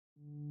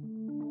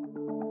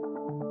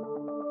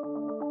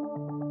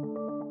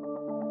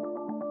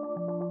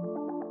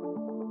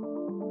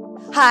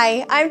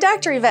Hi, I'm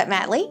Dr. Yvette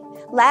Matley,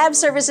 Lab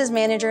Services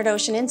Manager at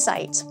Ocean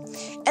Insight,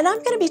 and I'm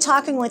going to be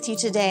talking with you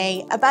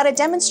today about a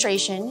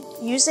demonstration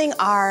using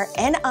our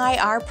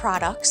NIR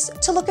products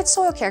to look at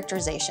soil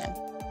characterization.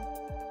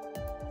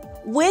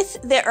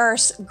 With the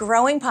Earth's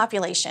growing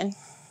population,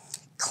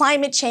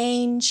 climate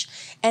change,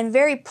 and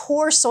very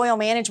poor soil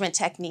management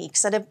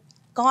techniques that have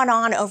gone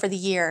on over the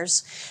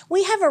years,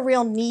 we have a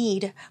real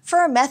need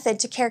for a method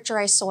to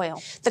characterize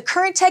soil. The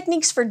current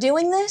techniques for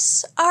doing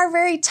this are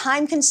very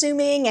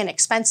time-consuming and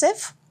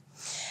expensive.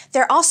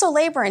 They're also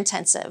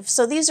labor-intensive,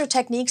 so these are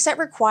techniques that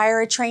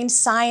require a trained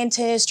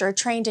scientist or a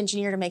trained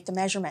engineer to make the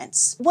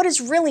measurements. What is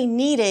really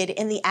needed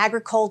in the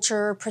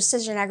agriculture,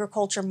 precision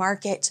agriculture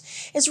market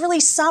is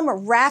really some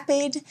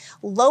rapid,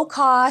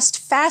 low-cost,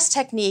 fast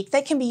technique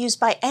that can be used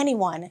by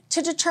anyone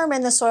to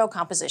determine the soil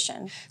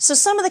composition. So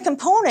some of the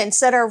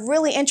components that are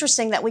really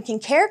interesting that we can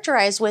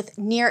characterize with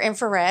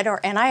near-infrared or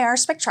NIR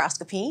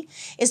spectroscopy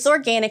is the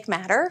organic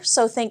matter,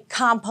 so think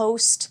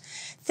compost,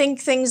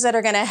 think things that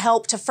are going to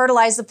help to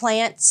fertilize the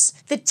plants,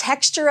 the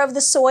texture of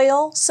the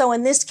soil. So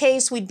in this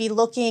case, we'd be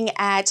looking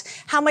at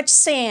how much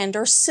sand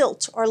or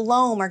silt or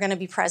loam are going to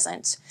be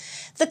present.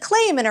 The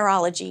clay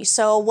mineralogy,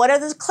 so what are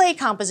the clay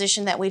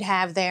composition that we'd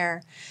have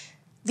there?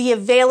 The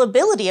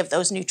availability of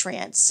those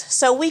nutrients.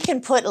 So we can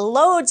put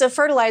loads of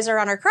fertilizer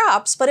on our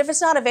crops, but if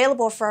it's not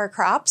available for our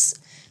crops,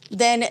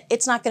 then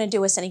it's not going to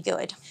do us any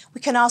good. We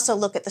can also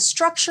look at the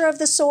structure of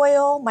the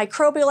soil,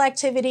 microbial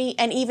activity,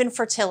 and even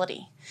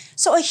fertility.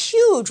 So a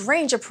huge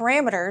range of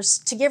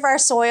parameters to give our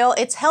soil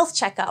its health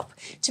checkup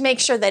to make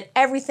sure that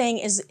everything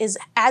is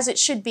as it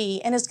should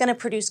be and is going to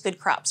produce good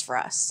crops for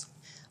us.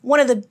 One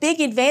of the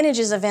big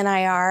advantages of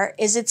NIR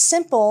is it's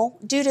simple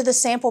due to the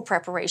sample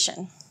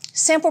preparation.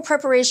 Sample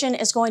preparation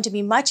is going to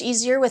be much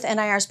easier with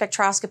NIR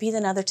spectroscopy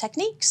than other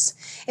techniques.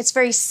 It's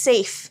very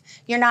safe.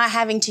 You're not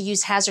having to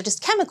use hazardous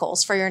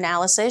chemicals for your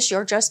analysis.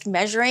 You're just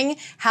measuring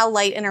how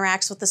light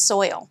interacts with the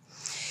soil.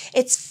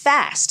 It's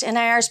fast.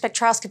 NIR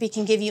spectroscopy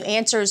can give you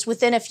answers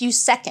within a few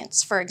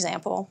seconds, for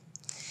example.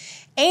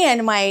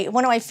 And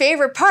one of my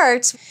favorite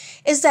parts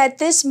is that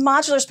this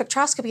modular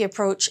spectroscopy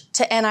approach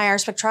to NIR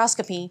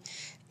spectroscopy,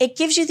 it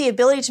gives you the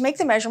ability to make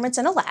the measurements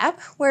in a lab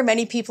where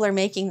many people are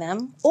making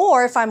them,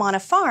 or if I'm on a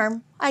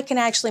farm, I can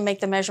actually make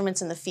the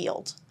measurements in the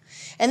field.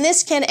 And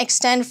this can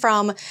extend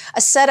from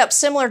a setup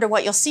similar to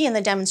what you'll see in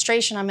the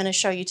demonstration I'm going to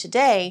show you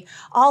today,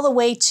 all the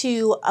way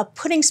to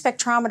putting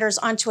spectrometers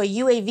onto a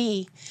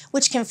UAV,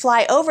 which can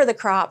fly over the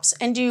crops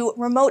and do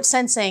remote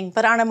sensing,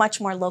 but on a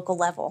much more local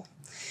level.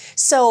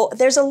 So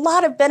there's a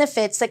lot of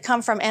benefits that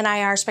come from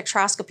NIR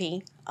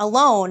spectroscopy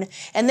alone,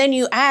 and then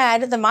you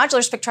add the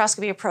modular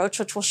spectroscopy approach,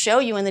 which we'll show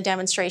you in the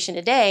demonstration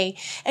today,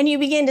 and you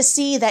begin to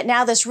see that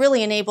now this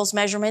really enables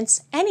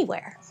measurements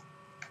anywhere.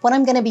 What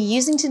I'm going to be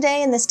using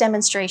today in this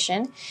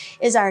demonstration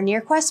is our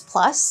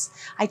NIRQuest+.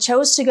 I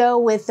chose to go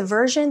with the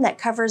version that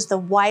covers the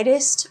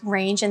widest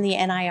range in the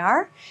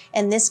NIR,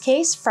 in this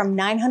case from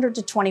 900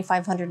 to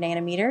 2500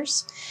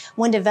 nanometers.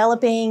 When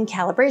developing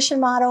calibration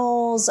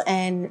models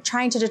and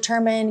trying to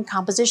determine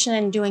composition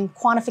and doing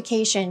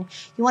quantification,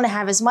 you want to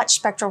have as much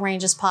spectral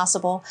range as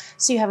possible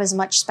so you have as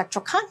much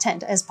spectral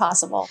content as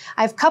possible.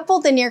 I've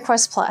coupled the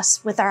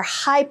NIRQuest+ with our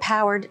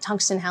high-powered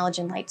tungsten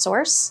halogen light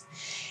source.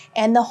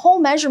 And the whole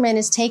measurement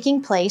is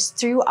taking place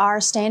through our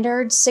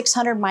standard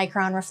 600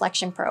 micron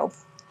reflection probe.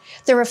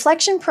 The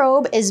reflection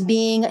probe is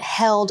being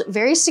held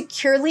very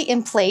securely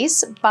in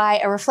place by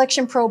a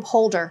reflection probe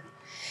holder.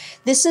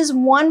 This is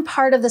one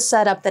part of the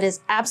setup that is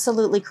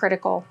absolutely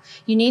critical.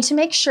 You need to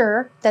make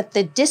sure that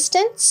the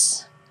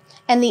distance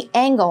and the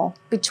angle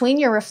between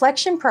your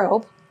reflection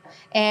probe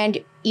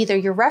and either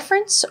your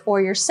reference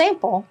or your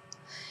sample,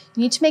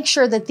 you need to make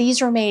sure that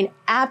these remain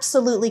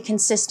absolutely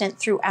consistent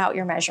throughout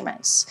your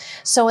measurements.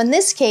 So in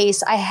this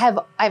case,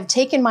 I've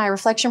taken my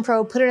reflection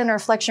probe, put it in a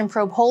reflection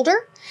probe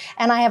holder,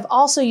 and I have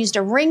also used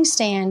a ring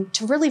stand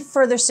to really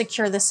further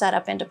secure the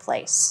setup into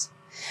place.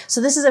 So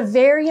this is a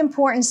very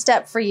important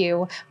step for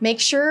you.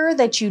 Make sure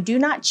that you do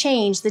not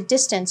change the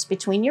distance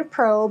between your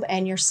probe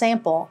and your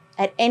sample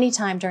at any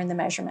time during the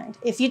measurement.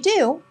 If you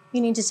do, you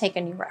need to take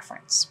a new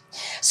reference.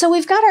 So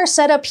we've got our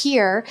setup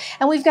here,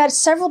 and we've got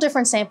several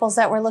different samples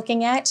that we're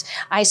looking at.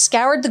 I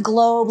scoured the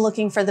globe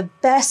looking for the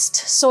best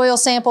soil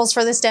samples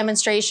for this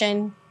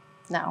demonstration.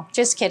 No,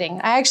 just kidding.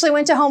 I actually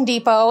went to Home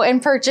Depot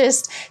and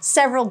purchased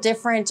several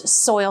different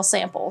soil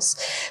samples.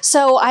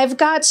 So I've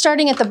got,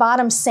 starting at the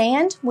bottom,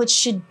 sand, which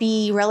should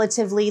be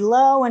relatively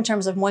low in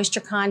terms of moisture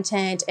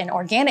content and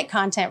organic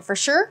content for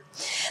sure.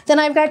 Then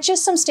I've got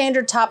just some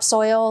standard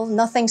topsoil.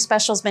 Nothing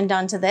special has been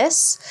done to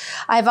this.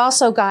 I've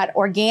also got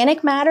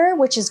organic matter,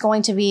 which is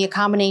going to be a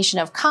combination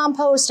of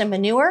compost and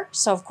manure.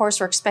 So of course,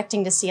 we're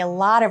expecting to see a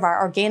lot of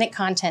our organic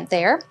content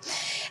there.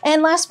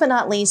 And last but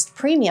not least,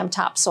 premium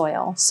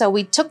topsoil. So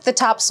we took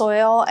the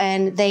topsoil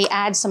and they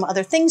add some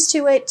other things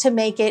to it to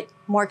make it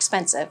more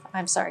expensive,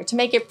 I'm sorry, to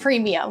make it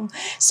premium.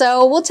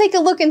 So we'll take a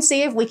look and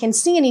see if we can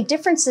see any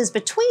differences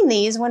between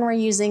these when we're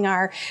using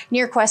our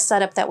NIRQuest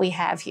setup that we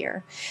have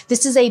here.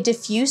 This is a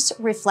diffuse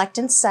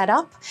reflectance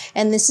setup,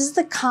 and this is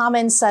the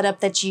common setup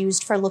that's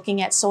used for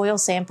looking at soil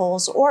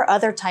samples or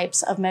other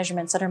types of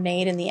measurements that are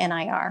made in the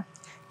NIR.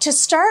 To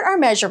start our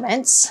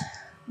measurements,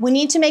 we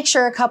need to make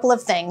sure a couple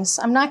of things.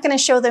 I'm not going to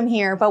show them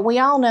here, but we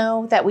all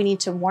know that we need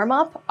to warm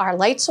up our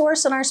light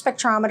source and our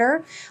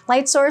spectrometer.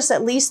 Light source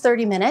at least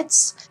 30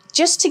 minutes,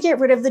 just to get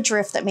rid of the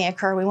drift that may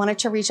occur. We want it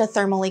to reach a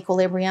thermal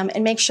equilibrium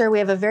and make sure we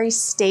have a very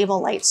stable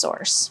light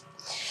source.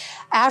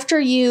 After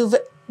you've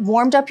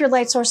warmed up your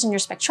light source and your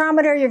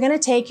spectrometer, you're going to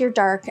take your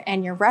dark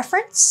and your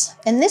reference.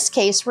 In this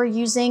case, we're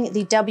using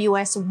the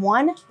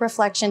WS1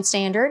 reflection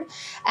standard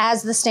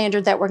as the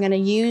standard that we're going to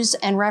use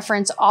and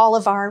reference all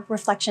of our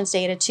reflections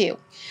data to.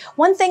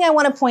 One thing I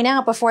want to point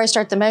out before I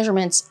start the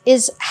measurements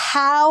is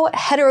how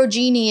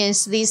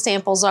heterogeneous these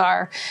samples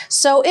are.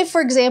 So if, for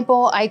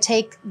example, I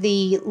take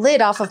the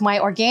lid off of my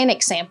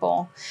organic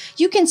sample,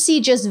 you can see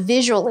just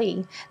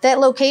visually that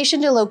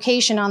location to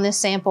location on this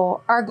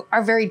sample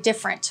are very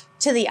different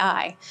to the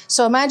eye.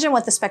 So imagine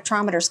what the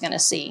spectrometer is going to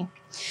see.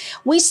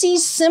 We see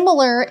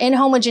similar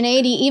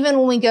inhomogeneity even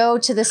when we go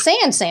to the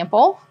sand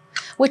sample,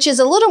 which is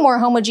a little more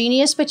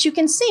homogeneous, but you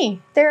can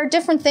see there are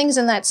different things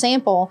in that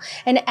sample.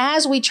 And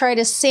as we try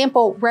to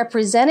sample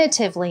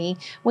representatively,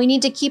 we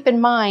need to keep in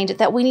mind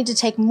that we need to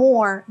take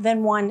more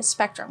than one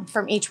spectrum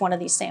from each one of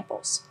these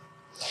samples.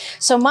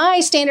 So my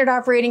standard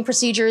operating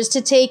procedure is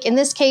to take, in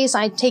this case,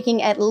 I'm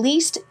taking at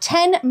least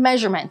 10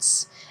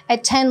 measurements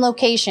at 10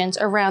 locations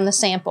around the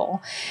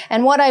sample.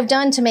 And what I've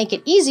done to make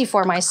it easy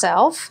for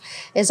myself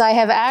is I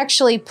have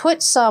actually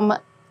put some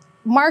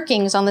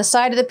markings on the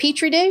side of the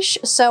Petri dish,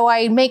 so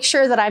I make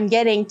sure that I'm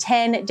getting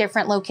 10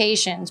 different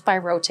locations by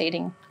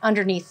rotating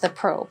underneath the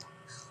probe.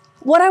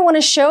 What I want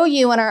to show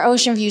you in our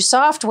OceanView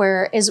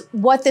software is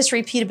what this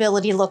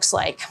repeatability looks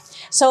like.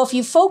 So if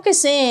you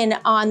focus in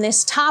on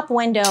this top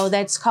window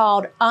that's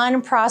called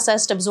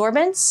unprocessed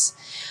absorbance,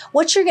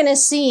 what you're going to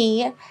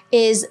see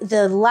is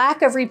the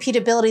lack of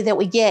repeatability that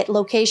we get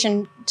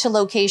location to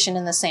location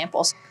in the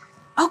samples.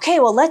 Okay,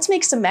 well, let's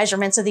make some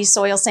measurements of these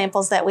soil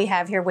samples that we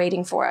have here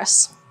waiting for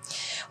us.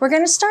 We're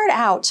going to start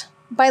out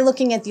by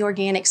looking at the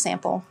organic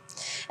sample.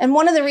 And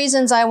one of the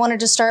reasons I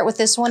wanted to start with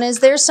this one is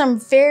there's some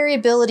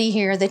variability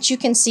here that you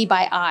can see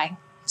by eye.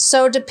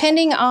 So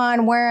depending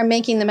on where I'm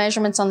making the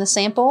measurements on the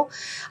sample,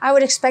 I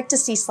would expect to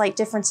see slight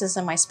differences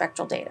in my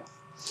spectral data.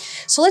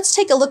 So let's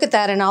take a look at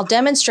that, and I'll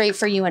demonstrate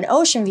for you in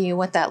OceanView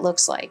what that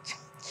looks like.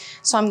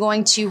 So I'm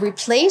going to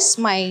replace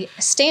my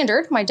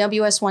standard, my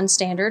WS1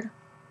 standard,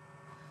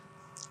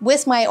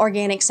 with my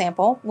organic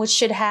sample, which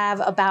should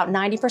have about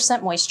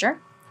 90% moisture.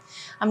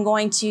 I'm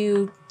going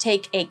to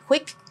take a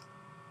quick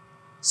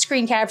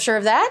screen capture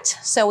of that,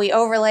 so we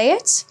overlay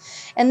it.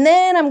 And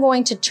then I'm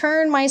going to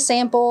turn my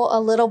sample a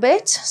little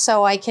bit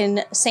so I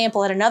can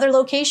sample at another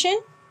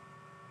location.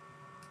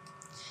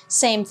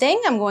 Same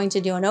thing, I'm going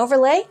to do an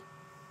overlay.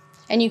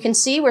 And you can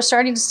see we're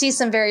starting to see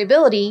some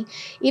variability,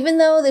 even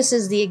though this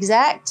is the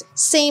exact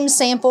same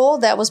sample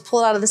that was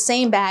pulled out of the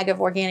same bag of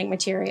organic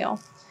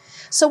material.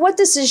 So what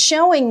this is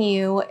showing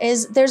you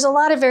is there's a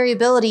lot of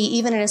variability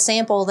even in a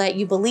sample that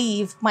you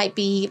believe might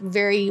be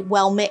very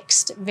well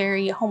mixed,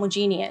 very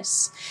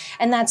homogeneous.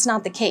 And that's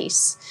not the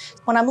case.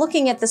 When I'm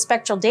looking at the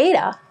spectral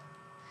data,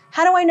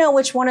 how do I know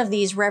which one of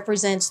these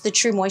represents the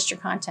true moisture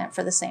content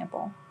for the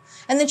sample?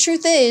 And the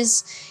truth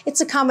is,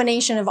 it's a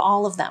combination of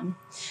all of them.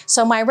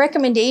 So my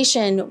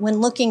recommendation when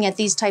looking at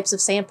these types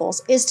of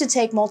samples is to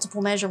take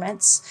multiple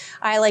measurements.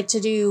 I like to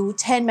do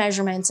 10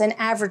 measurements and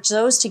average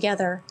those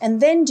together,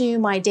 and then do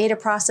my data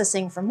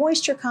processing for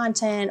moisture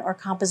content or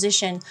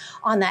composition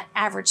on that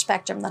average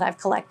spectrum that I've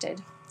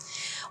collected.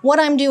 What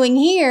I'm doing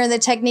here, the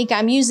technique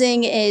I'm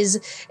using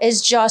is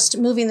just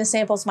moving the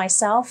samples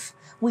myself.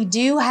 We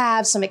do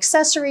have some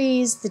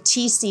accessories, the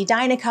TC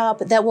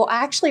Dynacup, that will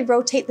actually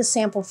rotate the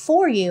sample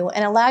for you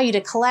and allow you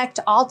to collect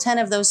all 10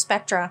 of those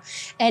spectra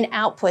and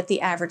output the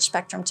average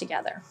spectrum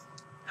together.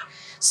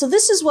 So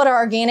this is what our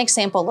organic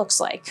sample looks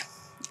like.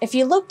 If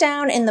you look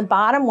down in the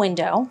bottom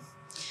window,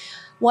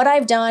 what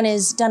I've done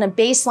is done a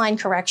baseline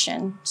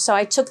correction. So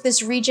I took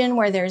this region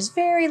where there's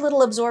very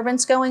little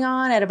absorbance going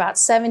on at about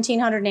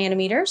 1700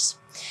 nanometers,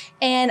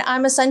 and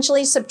I'm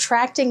essentially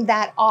subtracting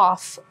that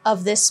off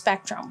of this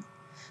spectrum.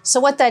 So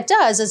what that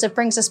does is it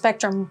brings the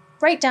spectrum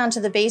right down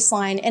to the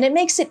baseline, and it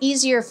makes it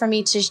easier for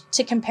me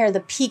to compare the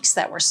peaks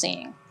that we're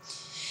seeing.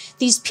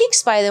 These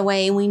peaks, by the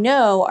way, we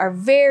know are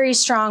very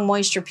strong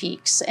moisture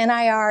peaks.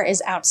 NIR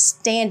is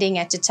outstanding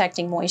at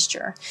detecting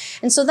moisture.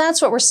 And so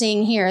that's what we're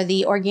seeing here.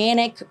 The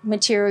organic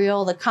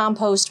material, the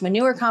compost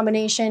manure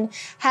combination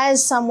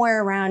has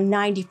somewhere around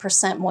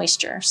 90%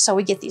 moisture. So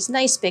we get these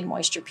nice big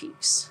moisture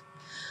peaks.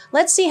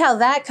 Let's see how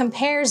that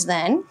compares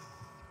then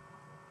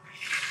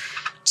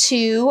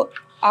to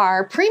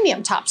our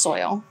premium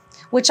topsoil,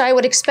 which I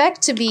would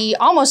expect to be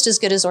almost as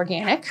good as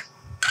organic.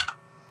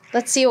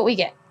 Let's see what we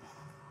get.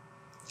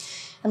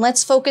 And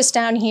let's focus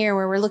down here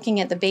where we're looking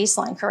at the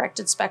baseline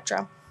corrected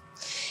spectra.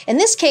 In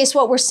this case,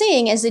 what we're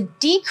seeing is a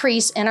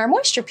decrease in our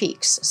moisture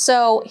peaks.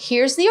 So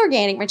here's the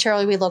organic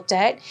material we looked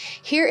at.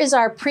 Here is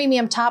our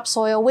premium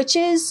topsoil, which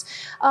is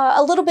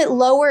a little bit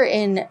lower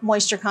in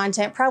moisture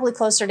content, probably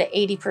closer to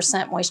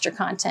 80% moisture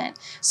content.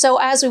 So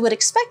as we would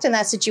expect in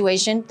that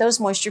situation, those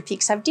moisture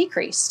peaks have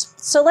decreased.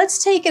 So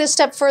let's take it a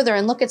step further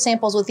and look at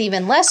samples with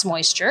even less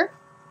moisture.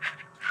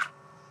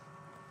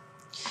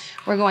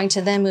 We're going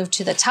to then move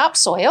to the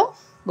topsoil,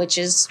 which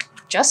is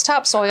just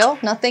topsoil,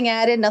 nothing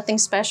added, nothing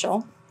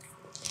special.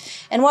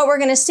 And what we're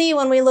going to see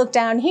when we look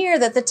down here,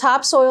 that the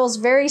topsoil is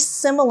very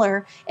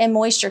similar in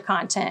moisture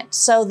content.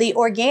 So the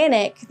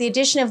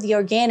addition of the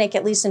organic,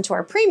 at least into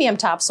our premium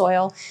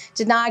topsoil,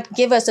 did not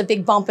give us a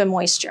big bump in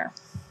moisture.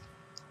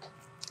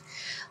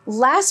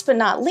 Last but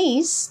not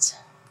least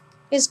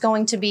is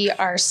going to be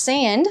our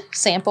sand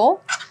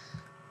sample.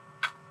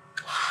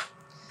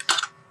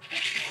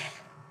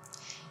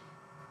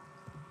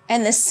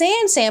 And the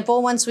sand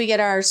sample, once we get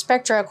our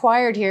spectra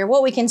acquired here,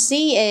 what we can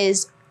see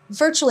is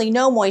virtually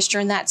no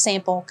moisture in that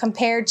sample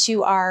compared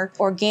to our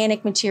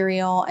organic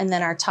material and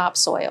then our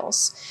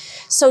topsoils.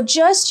 So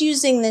just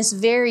using this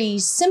very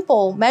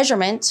simple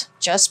measurement,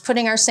 just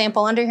putting our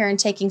sample under here and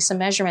taking some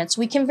measurements,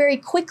 we can very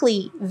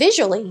quickly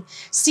visually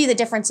see the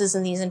differences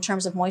in these in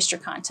terms of moisture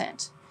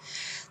content.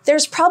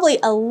 There's probably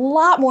a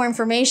lot more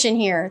information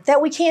here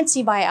that we can't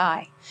see by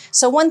eye.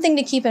 So one thing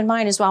to keep in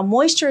mind is while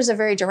moisture is a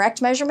very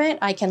direct measurement,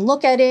 I can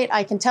look at it,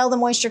 I can tell the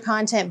moisture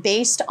content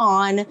based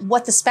on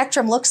what the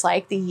spectrum looks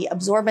like, the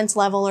absorbance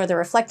level or the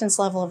reflectance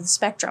level of the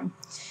spectrum.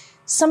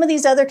 Some of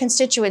these other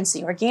constituents,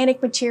 the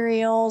organic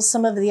materials,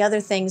 some of the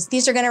other things,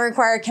 these are going to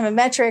require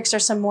chemometrics or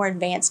some more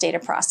advanced data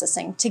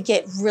processing to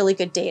get really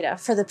good data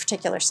for the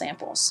particular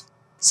samples.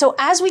 So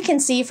as we can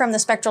see from the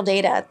spectral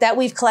data that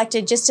we've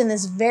collected just in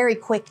this very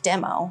quick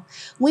demo,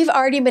 we've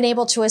already been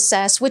able to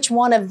assess which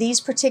one of these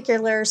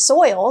particular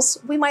soils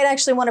we might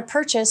actually want to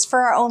purchase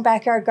for our own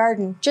backyard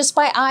garden. Just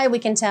by eye, we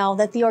can tell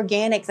that the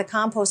organic, the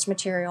compost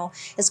material,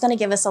 is going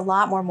to give us a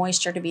lot more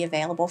moisture to be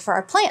available for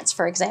our plants,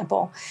 for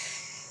example.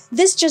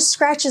 This just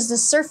scratches the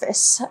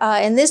surface.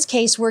 In this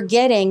case, we're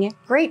getting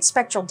great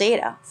spectral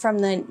data from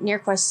the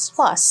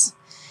NIRQuest+.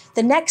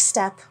 The next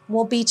step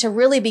will be to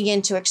really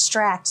begin to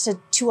extract,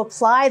 to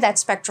apply that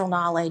spectral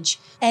knowledge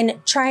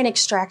and try and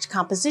extract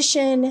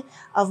composition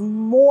of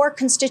more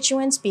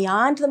constituents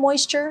beyond the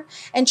moisture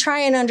and try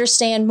and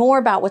understand more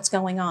about what's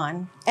going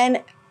on.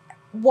 And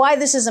why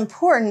this is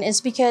important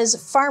is because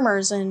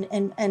farmers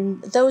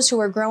and those who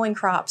are growing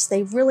crops,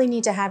 they really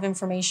need to have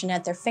information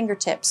at their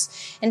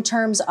fingertips in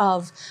terms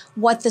of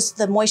what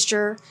the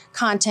moisture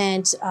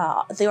content,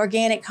 the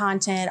organic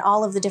content,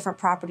 all of the different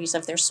properties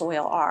of their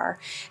soil are.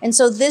 And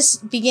so this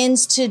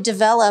begins to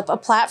develop a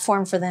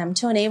platform for them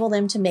to enable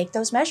them to make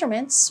those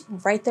measurements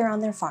right there on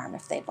their farm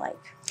if they'd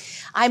like.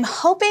 I'm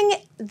hoping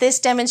this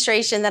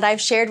demonstration that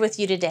I've shared with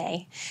you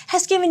today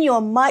has given you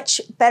a much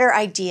better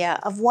idea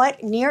of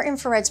what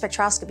near-infrared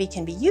spectroscopy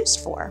can be used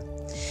for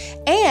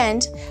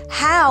and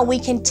how we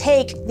can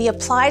take the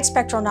applied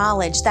spectral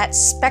knowledge, that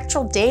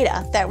spectral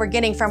data that we're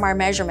getting from our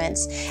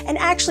measurements, and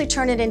actually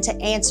turn it into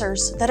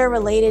answers that are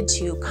related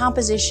to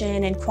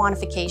composition and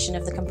quantification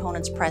of the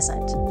components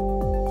present.